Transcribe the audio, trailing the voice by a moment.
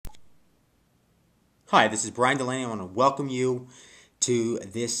Hi, this is Bryan Dulaney. I want to welcome you to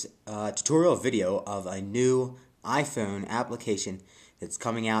this tutorial video of a new iPhone application that's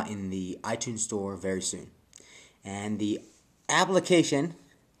coming out in the iTunes store very soon. And the application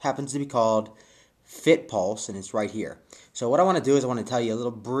happens to be called FitPulse, and it's right here. So what I want to do is I want to tell you a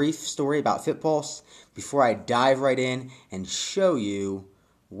little brief story about FitPulse before I dive right in and show you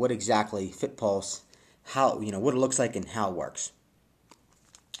what exactly FitPulse, what it looks like and how it works.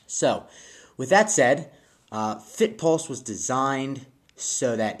 So, with that said, FitPulse was designed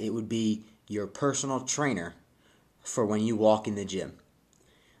so that it would be your personal trainer for when you walk in the gym.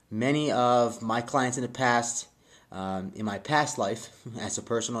 Many of my clients in the past, in my past life as a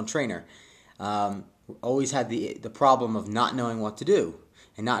personal trainer, always had the problem of not knowing what to do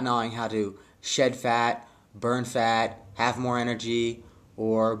and not knowing how to shed fat, burn fat, have more energy,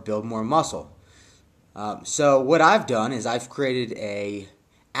 or build more muscle. So what I've done is I've created a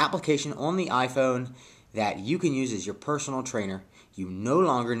application on the iPhone that you can use as your personal trainer. You no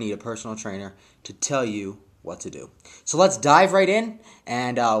longer need a personal trainer to tell you what to do. So let's dive right in,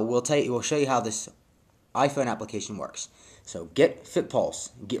 and we'll show you how this iPhone application works. So get FitPulse,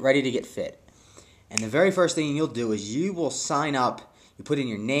 get ready to get fit. And the very first thing you'll do is you will sign up. You put in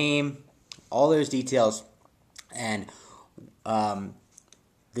your name, all those details, and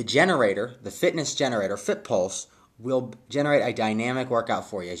the generator, the fitness generator, FitPulse, will generate a dynamic workout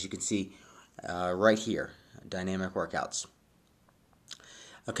for you, as you can see right here, dynamic workouts.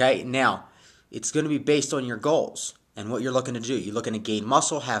 Okay, now, it's going to be based on your goals and what you're looking to do. You're looking to gain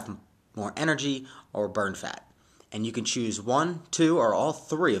muscle, have more energy, or burn fat. And you can choose 1, 2, or all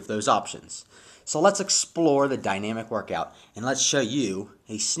 3 of those options. So let's explore the dynamic workout, and let's show you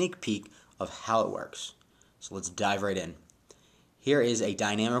a sneak peek of how it works. So let's dive right in. Here is a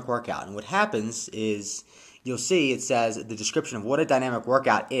dynamic workout, and what happens is you'll see it says the description of what a dynamic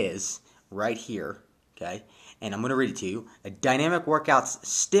workout is right here, okay? And I'm going to read it to you. Dynamic workouts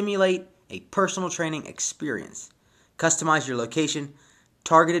stimulate a personal training experience. Customize your location,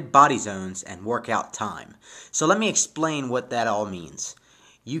 targeted body zones, and workout time. So let me explain what that all means.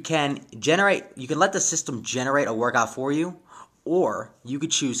 You can let the system generate a workout for you, or you could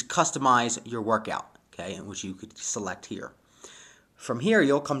choose customize your workout, okay, which you could select here. From here,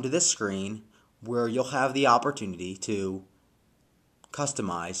 you'll come to this screen where you'll have the opportunity to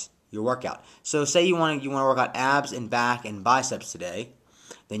customize your workout. So say you want to work out abs and back and biceps today,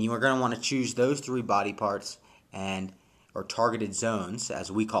 then you are going to want to choose those 3 body parts or targeted zones,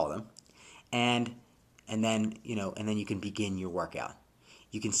 as we call them, and then you can begin your workout.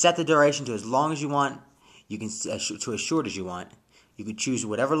 You can set the duration to as long as you want. You can to as short as you want. You can choose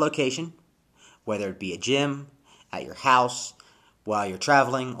whatever location, whether it be a gym, at your house, while you're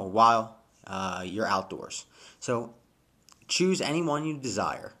traveling, or while you're outdoors. So choose any one you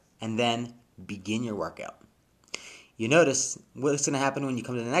desire and then begin your workout. You notice what's going to happen when you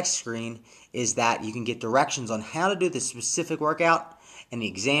come to the next screen is that you can get directions on how to do this specific workout and the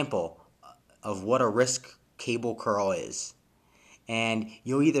example of what a wrist cable curl is. And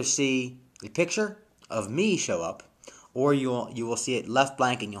you'll either see a picture of me show up, or you will see it left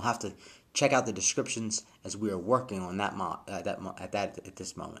blank, and you'll have to check out the descriptions as we are working on at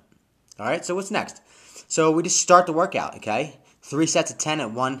this moment. All right, so what's next? So we just start the workout, okay? 3 sets of 10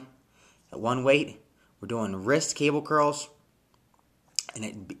 at one weight. We're doing wrist cable curls,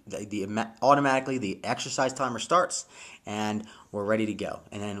 and automatically the exercise timer starts, and we're ready to go.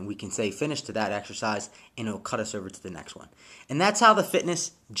 And then we can say finish to that exercise, and it'll cut us over to the next one. And that's how the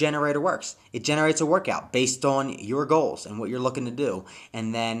fitness generator works. It generates a workout based on your goals and what you're looking to do,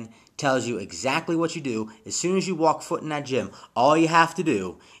 and then tells you exactly what you do. As soon as you walk foot in that gym, all you have to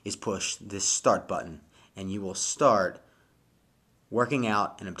do is push this start button, and you will start working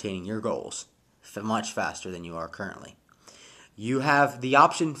out and obtaining your goals much faster than you are currently. You have the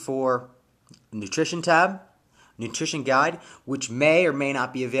option for nutrition tab, nutrition guide, which may or may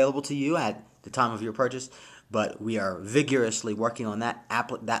not be available to you at the time of your purchase, but we are vigorously working on that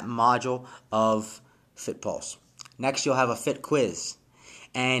module of FitPulse. Next, you'll have a Fit Quiz,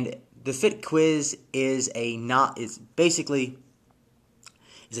 and the Fit Quiz is a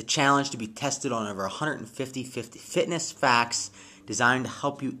challenge to be tested on over 150 fitness facts designed to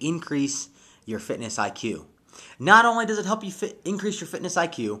help you increase your fitness IQ. Not only does it help you increase your fitness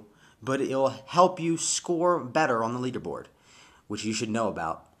IQ, but it will help you score better on the leaderboard, which you should know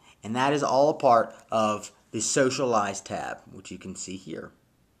about. And that is all a part of the Socialize tab, which you can see here.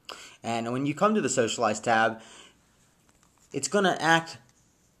 And when you come to the Socialize tab, it's going to act,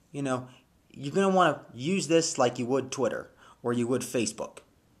 you're going to want to use this like you would Twitter or you would Facebook.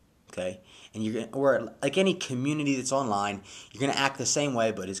 Okay, and or like any community that's online, you're gonna act the same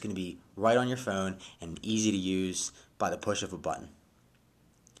way, but it's gonna be right on your phone and easy to use by the push of a button.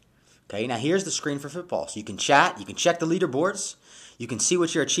 Okay, now here's the screen for FitPulse. You can chat, you can check the leaderboards, you can see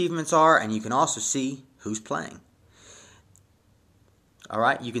what your achievements are, and you can also see who's playing. All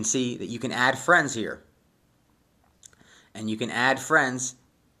right, you can see that you can add friends here, and you can add friends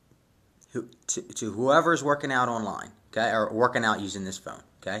to whoever's working out online, okay, or working out using this phone.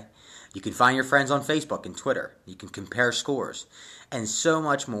 Okay, you can find your friends on Facebook and Twitter. You can compare scores, and so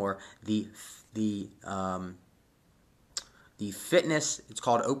much more. The fitness, it's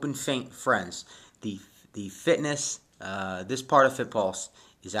called Open Friends. The fitness, this part of FitPulse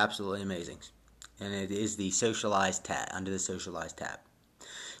is absolutely amazing, and it is the socialized tab, under the socialized tab.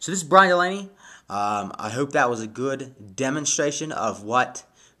 So this is Bryan Dulaney. I hope that was a good demonstration of what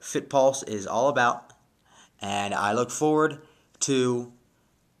FitPulse is all about, and I look forward to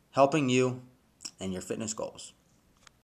helping you and your fitness goals.